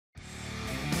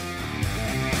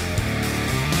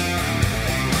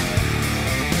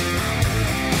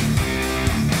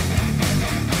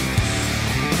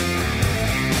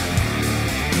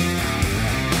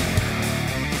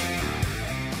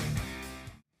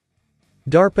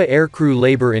DARPA Aircrew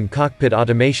Labor in Cockpit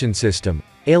Automation System,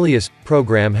 ALIAS,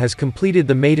 program has completed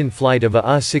the maiden flight of a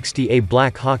UH-60A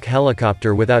Black Hawk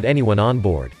helicopter without anyone on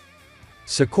board.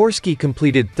 Sikorsky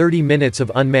completed 30 minutes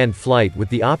of unmanned flight with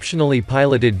the optionally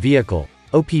piloted vehicle,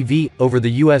 OPV, over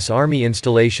the U.S. Army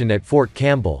installation at Fort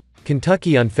Campbell,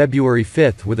 Kentucky on February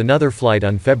 5 with another flight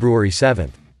on February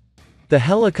 7. The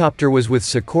helicopter was with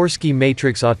Sikorsky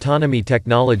MATRIX autonomy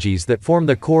technologies that form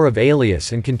the core of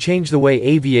ALIAS and can change the way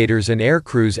aviators and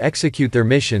aircrews execute their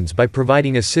missions by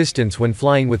providing assistance when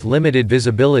flying with limited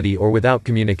visibility or without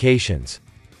communications.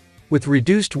 With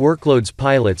reduced workloads,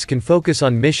 pilots can focus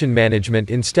on mission management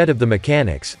instead of the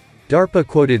mechanics, DARPA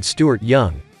quoted Stuart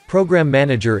Young, program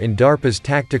manager in DARPA's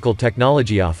Tactical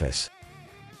Technology Office.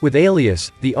 With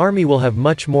ALIAS, the Army will have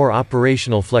much more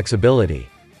operational flexibility.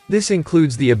 This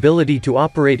includes the ability to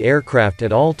operate aircraft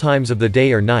at all times of the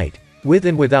day or night, with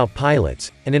and without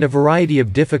pilots, and in a variety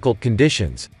of difficult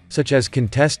conditions, such as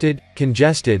contested,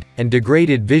 congested, and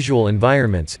degraded visual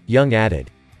environments, Young added.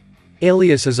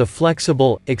 ALIAS is a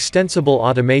flexible, extensible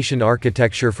automation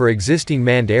architecture for existing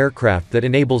manned aircraft that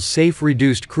enables safe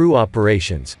reduced crew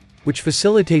operations, which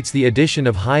facilitates the addition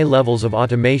of high levels of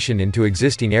automation into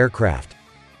existing aircraft.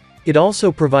 It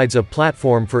also provides a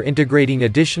platform for integrating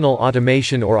additional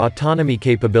automation or autonomy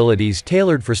capabilities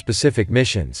tailored for specific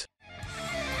missions.